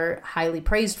are highly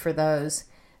praised for those,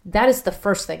 that is the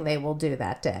first thing they will do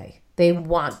that day. They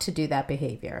want to do that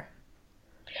behavior.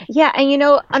 Yeah.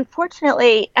 And,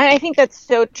 unfortunately, and I think that's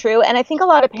so true. And I think a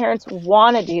lot of parents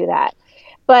want to do that,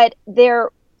 but they're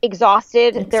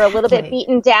exhausted. Exactly. They're a little bit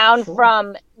beaten down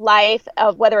from life,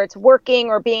 of whether it's working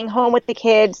or being home with the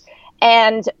kids,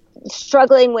 and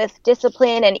struggling with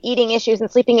discipline and eating issues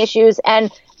and sleeping issues. And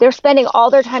they're spending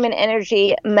all their time and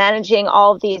energy managing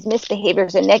all of these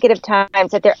misbehaviors and negative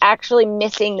times, that they're actually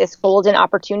missing this golden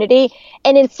opportunity.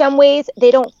 And in some ways,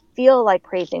 they don't feel like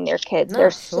praising their kids.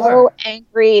 They're so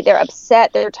angry, they're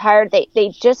upset, they're tired, they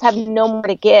just have no more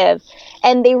to give,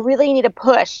 and they really need a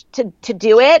push to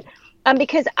do it,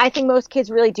 because I think most kids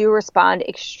really do respond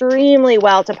extremely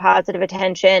well to positive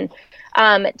attention,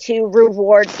 to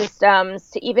reward systems,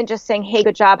 to even just saying, hey,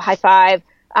 good job, high five,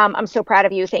 I'm so proud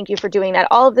of you, thank you for doing that.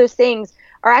 All of those things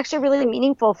are actually really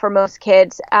meaningful for most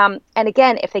kids. And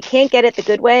again, if they can't get it the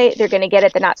good way, they're going to get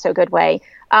it the not so good way,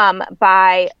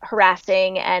 by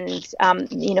harassing and,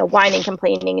 whining,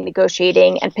 complaining, and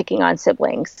negotiating and picking on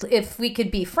siblings. If we could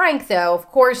be frank, though, of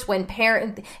course, when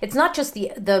it's not just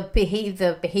the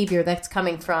behavior that's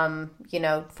coming from,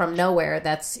 from nowhere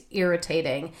that's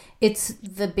irritating. It's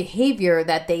the behavior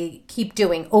that they keep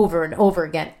doing over and over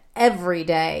again. Every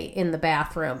day in the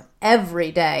bathroom, every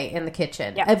day in the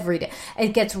kitchen, every day.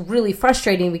 It gets really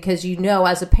frustrating because,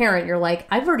 as a parent, you're like,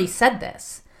 I've already said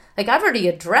this. Like, I've already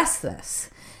addressed this.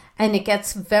 And it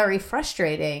gets very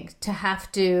frustrating to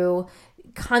have to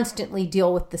constantly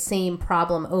deal with the same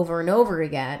problem over and over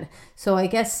again. So I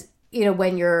guess,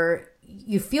 when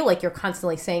you feel like you're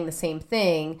constantly saying the same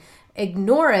thing,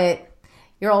 ignore it.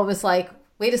 You're always like,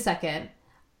 wait a second,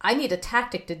 I need a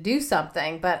tactic to do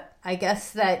something, but I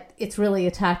guess that it's really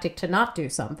a tactic to not do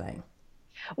something.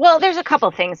 Well, there's a couple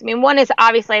things. I mean, one is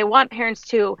obviously I want parents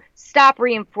to stop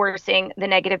reinforcing the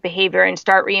negative behavior and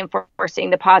start reinforcing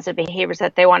the positive behaviors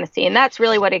that they want to see. And that's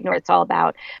really what Ignore It's all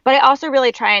about. But I also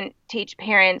really try and teach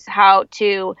parents how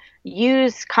to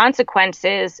use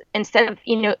consequences instead of,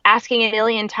 asking a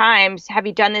million times, have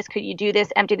you done this? Could you do this?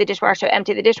 Empty the dishwasher,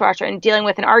 and dealing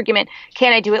with an argument.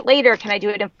 Can I do it later? Can I do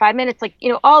it in 5 minutes? Like,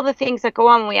 all the things that go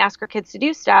on when we ask our kids to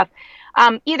do stuff.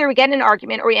 Either we get in an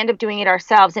argument or we end up doing it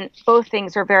ourselves, and both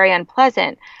things are very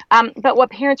unpleasant. But what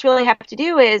parents really have to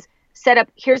do is set up,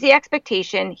 here's the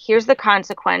expectation, here's the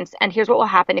consequence, and here's what will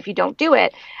happen if you don't do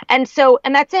it. And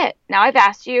that's it. Now I've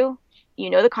asked you,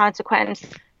 the consequence.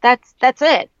 That's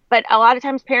it. but a lot of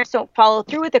times parents don't follow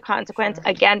through with the consequence,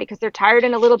 again, because they're tired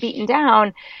and a little beaten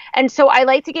down. And so I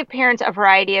like to give parents a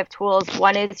variety of tools.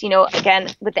 One is,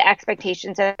 again, with the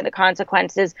expectations and the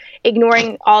consequences,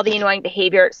 ignoring all the annoying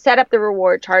behavior, set up the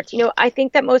reward charts. I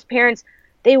think that most parents,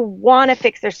 they want to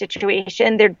fix their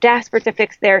situation. They're desperate to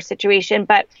fix their situation,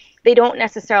 but they don't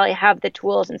necessarily have the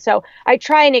tools. And so I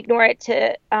try and ignore it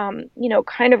to,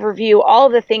 kind of review all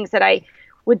of the things that I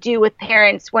would do with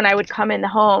parents when I would come in the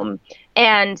home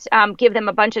and give them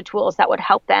a bunch of tools that would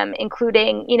help them,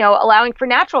 including, allowing for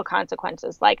natural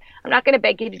consequences. Like, I'm not going to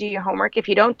beg you to do your homework. If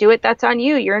you don't do it, that's on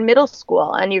you. You're in middle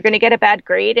school and you're going to get a bad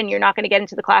grade and you're not going to get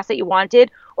into the class that you wanted,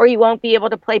 or you won't be able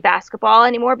to play basketball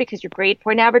anymore because your grade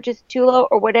point average is too low,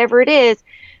 or whatever it is,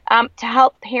 to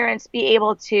help parents be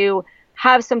able to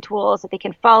have some tools that they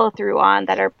can follow through on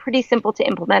that are pretty simple to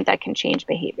implement that can change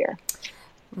behavior.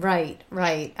 Right.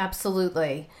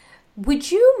 Absolutely.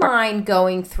 Would you mind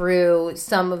going through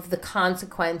some of the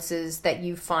consequences that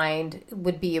you find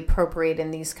would be appropriate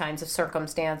in these kinds of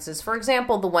circumstances? For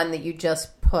example, the one that you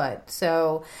just put.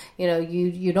 So,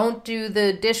 you don't do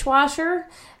the dishwasher,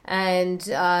 and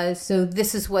so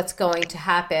this is what's going to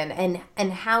happen,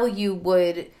 and how you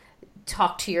would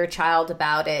talk to your child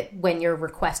about it when you're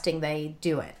requesting they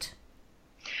do it.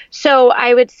 So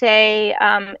I would say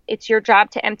it's your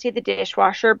job to empty the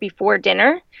dishwasher before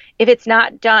dinner. If it's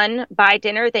not done by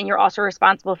dinner, then you're also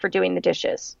responsible for doing the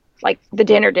dishes, like the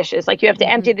dinner dishes. Like, you have to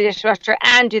empty the dishwasher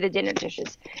and do the dinner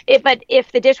dishes. But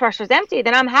if the dishwasher is empty,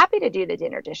 then I'm happy to do the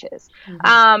dinner dishes.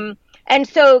 And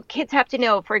so kids have to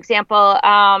know, for example,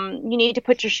 you need to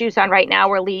put your shoes on right now.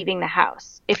 We're leaving the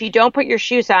house. If you don't put your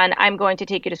shoes on, I'm going to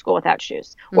take you to school without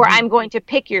shoes, or I'm going to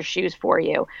pick your shoes for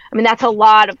you. I mean, that's a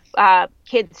lot of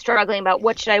kids struggling about,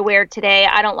 what should I wear today?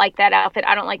 I don't like that outfit.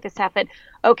 I don't like this outfit.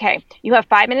 Okay, you have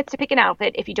 5 minutes to pick an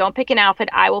outfit. If you don't pick an outfit,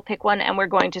 I will pick one and we're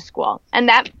going to school. And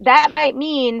that might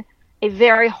mean a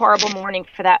very horrible morning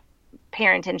for that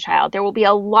parent and child. There will be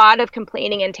a lot of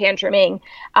complaining and tantruming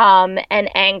and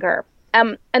anger.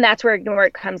 And that's where ignore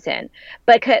it comes in.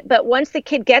 But once the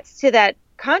kid gets to that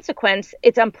consequence,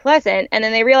 it's unpleasant. And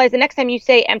then they realize the next time you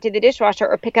say empty the dishwasher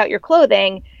or pick out your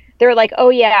clothing, they're like, oh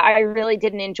yeah, I really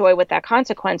didn't enjoy what that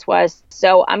consequence was,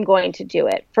 so I'm going to do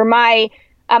it.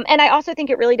 And I also think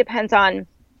it really depends on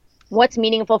what's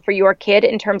meaningful for your kid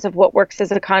in terms of what works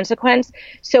as a consequence.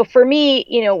 So for me,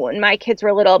 when my kids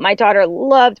were little, my daughter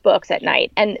loved books at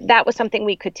night, and that was something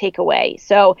we could take away.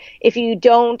 So if you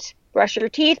don't brush your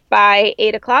teeth by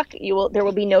 8:00, there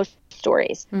will be no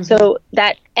stories. So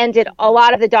that ended a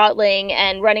lot of the dawdling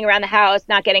and running around the house,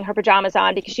 not getting her pajamas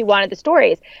on because she wanted the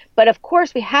stories. But of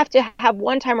course, we have to have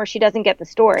one time where she doesn't get the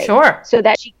story. Sure. So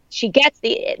that she gets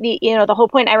the whole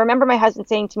point. I remember my husband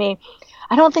saying to me,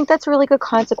 I don't think that's a really good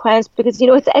consequence because,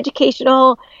 it's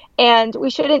educational and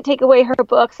we shouldn't take away her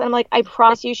books. And I'm like, I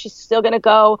promise you, she's still going to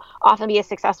go off and be a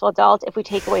successful adult if we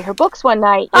take away her books one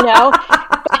night,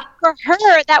 But for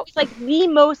her, that was like the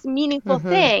most meaningful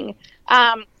thing.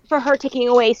 For her, taking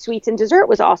away sweets and dessert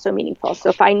was also meaningful. So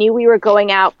if I knew we were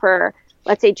going out for,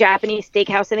 let's say, Japanese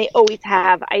steakhouse, and they always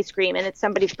have ice cream and it's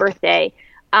somebody's birthday,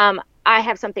 I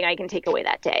have something I can take away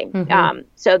that day.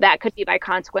 So that could be my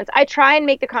consequence. I try and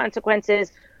make the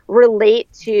consequences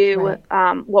relate to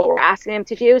what we're asking them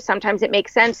to do. Sometimes it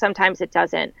makes sense. Sometimes it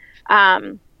doesn't.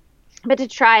 But to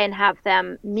try and have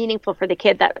them meaningful for the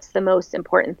kid, that's the most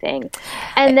important thing.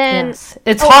 And then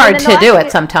it's hard to do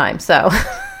it sometimes. So.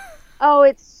 Oh,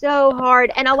 it's so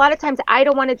hard. And a lot of times I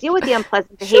don't want to deal with the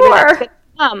unpleasant behavior that's going to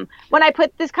come when I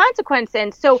put this consequence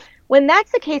in. So when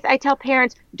that's the case, I tell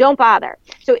parents, don't bother.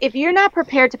 So if you're not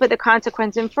prepared to put the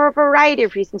consequence in for a variety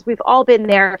of reasons, we've all been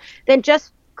there, then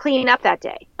just clean up that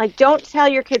day. Like, don't tell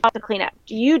your kids to clean up.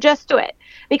 You just do it.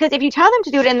 Because if you tell them to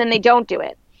do it and then they don't do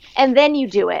it, and then you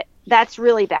do it, that's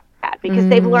really bad because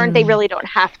they've learned they really don't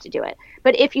have to do it.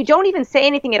 But if you don't even say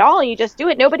anything at all and you just do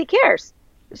it, nobody cares.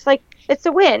 It's like, it's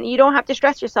a win. You don't have to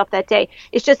stress yourself that day.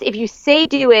 It's just if you say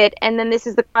do it and then this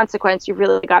is the consequence, you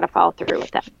really got to follow through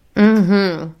with that.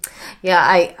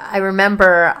 Yeah, I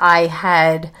remember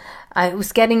I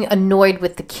was getting annoyed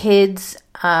with the kids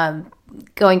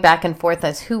going back and forth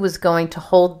as who was going to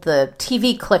hold the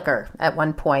TV clicker at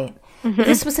one point.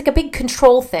 This was like a big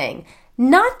control thing.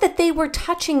 Not that they were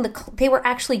touching they were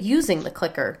actually using the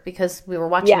clicker because we were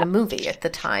watching a movie at the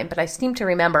time, but I seem to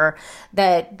remember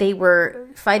that they were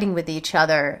fighting with each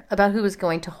other about who was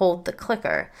going to hold the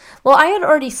clicker. Well, I had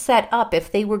already set up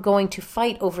if they were going to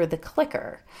fight over the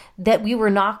clicker that we were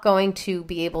not going to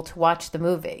be able to watch the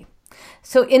movie.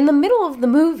 So in the middle of the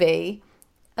movie,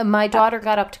 my daughter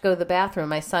got up to go to the bathroom.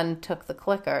 My son took the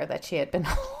clicker that she had been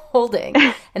holding,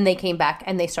 and they came back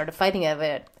and they started fighting over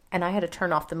it, and I had to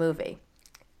turn off the movie.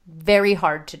 Very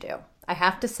hard to do, I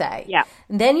have to say. Yeah.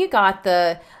 And then you got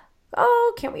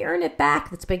can we earn it back?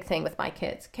 That's a big thing with my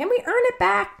kids. Can we earn it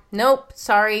back? Nope.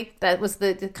 Sorry. That was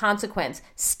the consequence.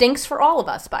 Stinks for all of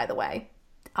us, by the way.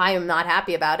 I am not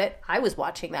happy about it. I was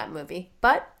watching that movie,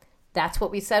 but that's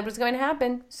what we said was going to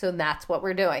happen. So that's what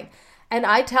we're doing. And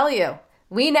I tell you,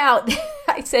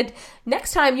 I said,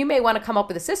 next time you may want to come up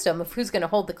with a system of who's going to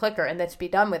hold the clicker and let's be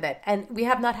done with it. And we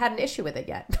have not had an issue with it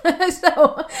yet.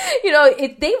 So,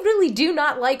 they really do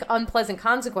not like unpleasant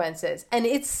consequences. And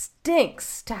it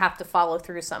stinks to have to follow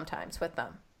through sometimes with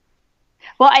them.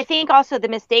 Well, I think also the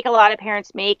mistake a lot of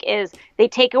parents make is they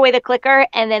take away the clicker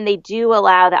and then they do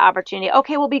allow the opportunity.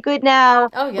 Okay, we'll be good now.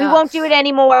 Oh, yeah. We won't do it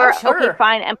anymore. Oh, sure. Okay,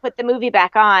 fine. And put the movie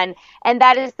back on. And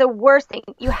that is the worst thing.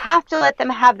 You have to let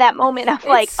them have that moment of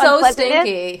it's so unpleasantness.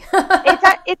 stinky.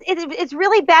 It's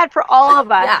really bad for all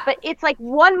of us. Yeah. But it's like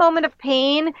one moment of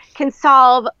pain can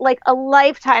solve like a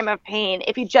lifetime of pain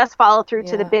if you just follow through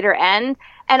to the bitter end.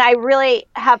 And I really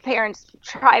have parents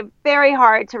try very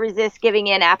hard to resist giving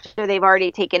in after they've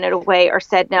already taken it away or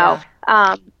said no.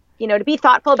 Yeah. To be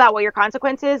thoughtful about what your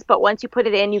consequence is, but once you put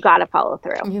it in, you got to follow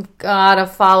through. You've got to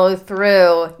follow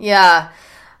through. Yeah.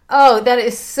 Oh, that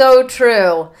is so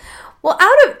true. Well,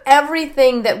 out of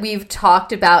everything that we've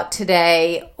talked about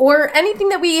today, or anything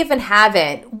that we even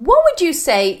haven't, what would you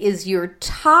say is your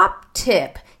top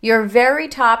tip, your very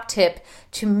top tip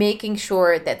to making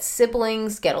sure that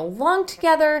siblings get along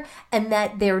together and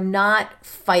that they're not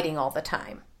fighting all the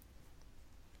time?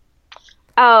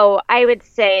 Oh, I would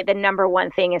say the number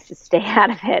one thing is to stay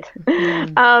out of it.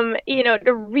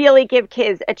 To really give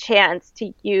kids a chance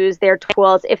to use their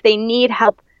tools. If they need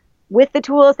help with the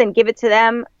tools, then give it to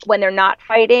them when they're not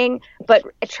fighting. But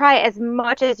try as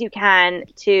much as you can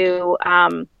to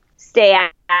stay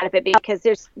out of it, because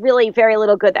there's really very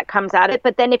little good that comes out of it.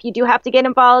 But then if you do have to get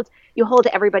involved, you hold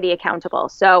everybody accountable.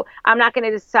 So I'm not going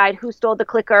to decide who stole the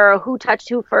clicker or who touched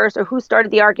who first or who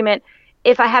started the argument.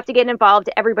 If I have to get involved,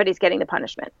 everybody's getting the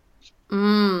punishment.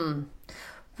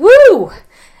 Woo!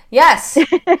 Yes.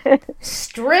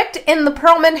 Strict in the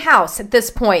Perlman house at this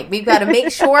point. We've got to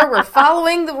make sure we're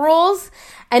following the rules.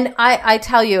 And I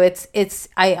tell you,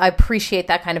 I appreciate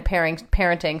that kind of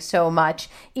parenting so much.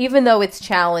 Even though it's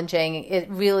challenging, it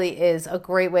really is a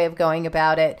great way of going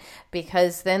about it,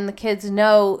 because then the kids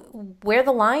know where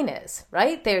the line is,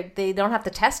 right? They don't have to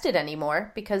test it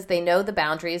anymore because they know the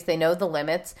boundaries, they know the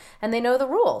limits, and they know the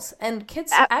rules. And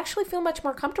kids actually feel much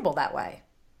more comfortable that way.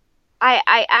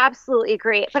 I absolutely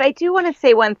agree. But I do want to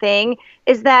say one thing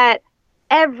is that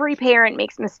every parent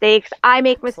makes mistakes. I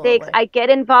make mistakes. I get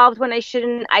involved when I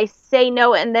shouldn't. I say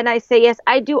no and then I say yes.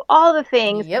 I do all the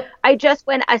things. Yep.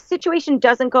 When a situation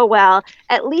doesn't go well,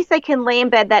 at least I can lay in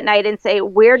bed that night and say,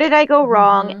 where did I go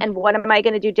wrong and what am I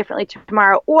going to do differently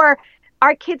tomorrow? Or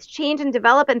our kids change and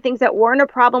develop, and things that weren't a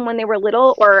problem when they were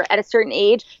little or at a certain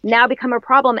age now become a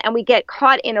problem, and we get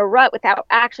caught in a rut without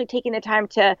actually taking the time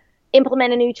to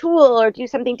implement a new tool or do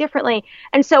something differently.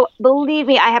 And so believe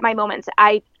me, I have my moments.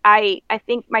 I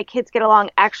think my kids get along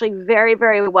actually very,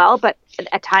 very well, but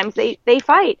at times they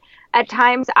fight. At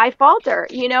times I falter,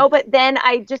 but then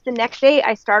the next day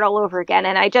I start all over again.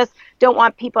 And I just don't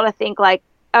want people to think like,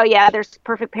 oh yeah, there's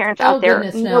perfect parents out there.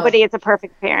 Goodness, no. Nobody is a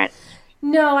perfect parent.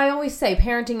 No, I always say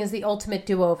parenting is the ultimate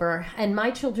do-over, and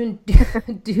my children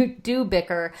do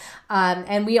bicker,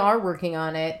 and we are working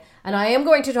on it. And I am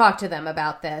going to talk to them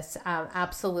about this,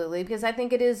 absolutely, because I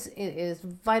think it is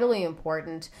vitally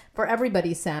important for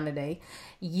everybody's sanity.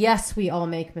 Yes, we all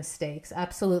make mistakes,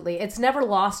 absolutely. It's never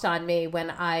lost on me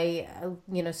when I,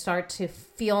 start to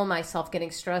feel myself getting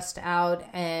stressed out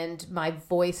and my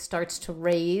voice starts to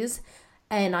raise.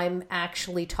 And I'm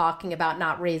actually talking about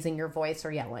not raising your voice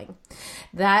or yelling.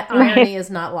 That irony is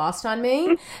not lost on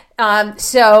me.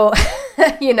 So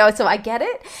I get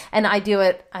it, and I do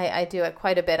it. I do it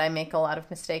quite a bit. I make a lot of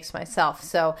mistakes myself.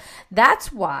 So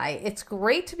that's why it's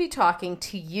great to be talking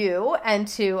to you and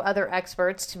to other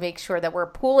experts to make sure that we're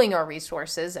pooling our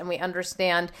resources and we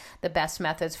understand the best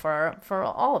methods for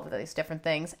all of these different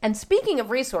things. And speaking of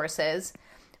resources,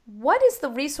 what is the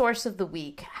resource of the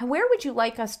week? Where would you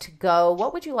like us to go?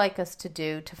 What would you like us to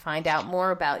do to find out more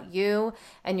about you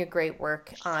and your great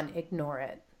work on Ignore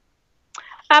It?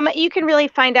 You can really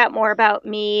find out more about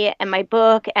me and my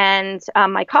book and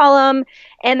my column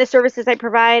and the services I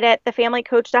provide at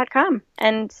thefamilycoach.com.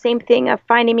 And same thing of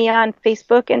finding me on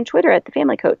Facebook and Twitter at The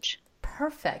Family Coach.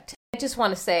 Perfect. I just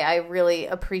want to say I really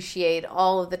appreciate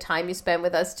all of the time you spent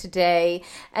with us today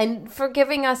and for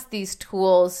giving us these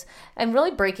tools and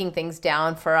really breaking things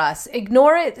down for us.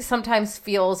 Ignore it sometimes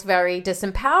feels very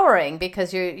disempowering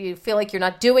because you feel like you're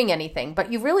not doing anything,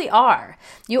 but you really are.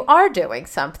 You are doing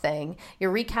something.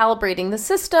 You're recalibrating the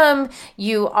system.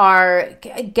 You are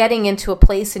getting into a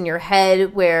place in your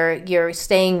head where you're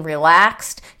staying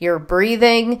relaxed, you're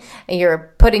breathing, and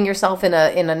you're putting yourself in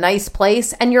a nice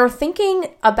place, and you're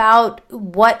thinking about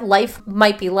what life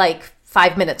might be like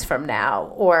 5 minutes from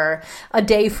now or a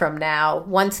day from now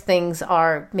once things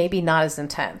are maybe not as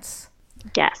intense.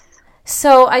 Yes.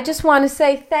 So I just want to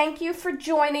say thank you for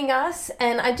joining us.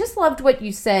 And I just loved what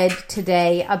you said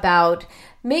today about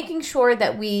making sure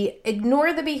that we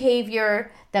ignore the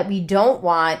behavior that we don't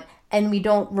want and we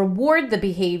don't reward the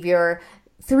behavior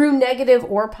through negative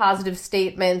or positive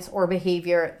statements or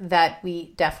behavior that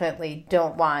we definitely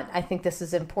don't want. I think this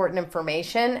is important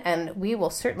information, and we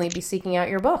will certainly be seeking out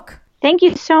your book. Thank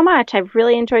you so much. I've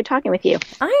really enjoyed talking with you.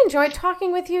 I enjoyed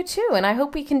talking with you too, and I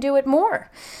hope we can do it more.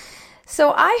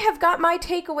 So I have got my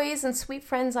takeaways, and sweet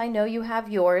friends, I know you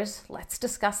have yours. Let's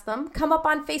discuss them. Come up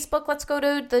on Facebook. Let's go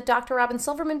to the Dr. Robin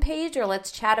Silverman page, or let's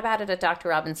chat about it at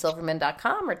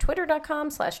drrobinsilverman.com or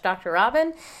twitter.com/Dr.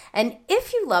 Robin. And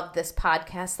if you love this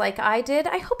podcast like I did,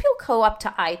 I hope you'll go up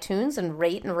to iTunes and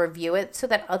rate and review it so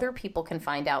that other people can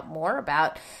find out more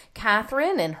about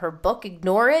Catherine and her book,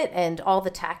 Ignore It, and all the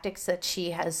tactics that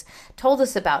she has told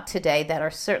us about today that are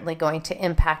certainly going to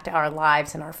impact our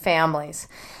lives and our families.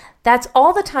 That's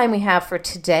all the time we have for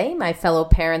today, my fellow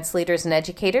parents, leaders, and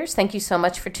educators. Thank you so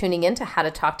much for tuning in to How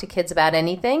to Talk to Kids About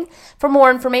Anything. For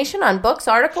more information on books,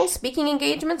 articles, speaking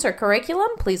engagements, or curriculum,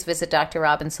 please visit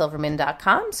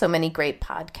drrobinsilverman.com. So many great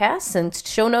podcasts and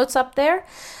show notes up there.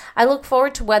 I look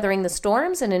forward to weathering the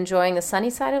storms and enjoying the sunny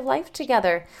side of life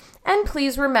together. And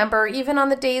please remember, even on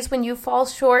the days when you fall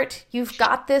short, you've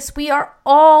got this. We are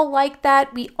all like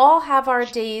that. We all have our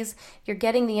days. You're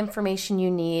getting the information you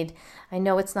need. I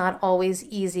know it's not always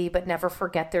easy, but never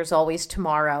forget there's always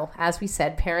tomorrow. As we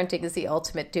said, parenting is the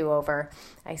ultimate do-over.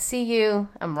 I see you.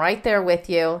 I'm right there with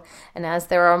you. And as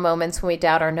there are moments when we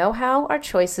doubt our know-how, our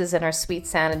choices, and our sweet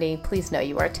sanity, please know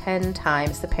you are 10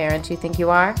 times the parent you think you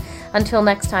are. Until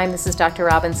next time, this is Dr.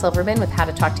 Robin Silverman with How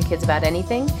to Talk to Kids About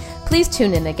Anything. Please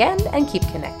tune in again and keep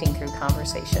connecting through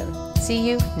conversation. See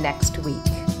you next week.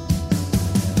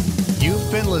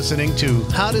 You've been listening to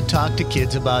How to Talk to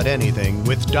Kids About Anything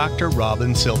with Dr.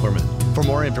 Robin Silverman. For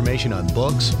more information on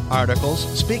books, articles,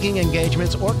 speaking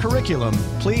engagements, or curriculum,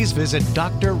 please visit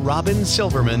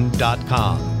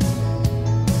drrobinsilverman.com.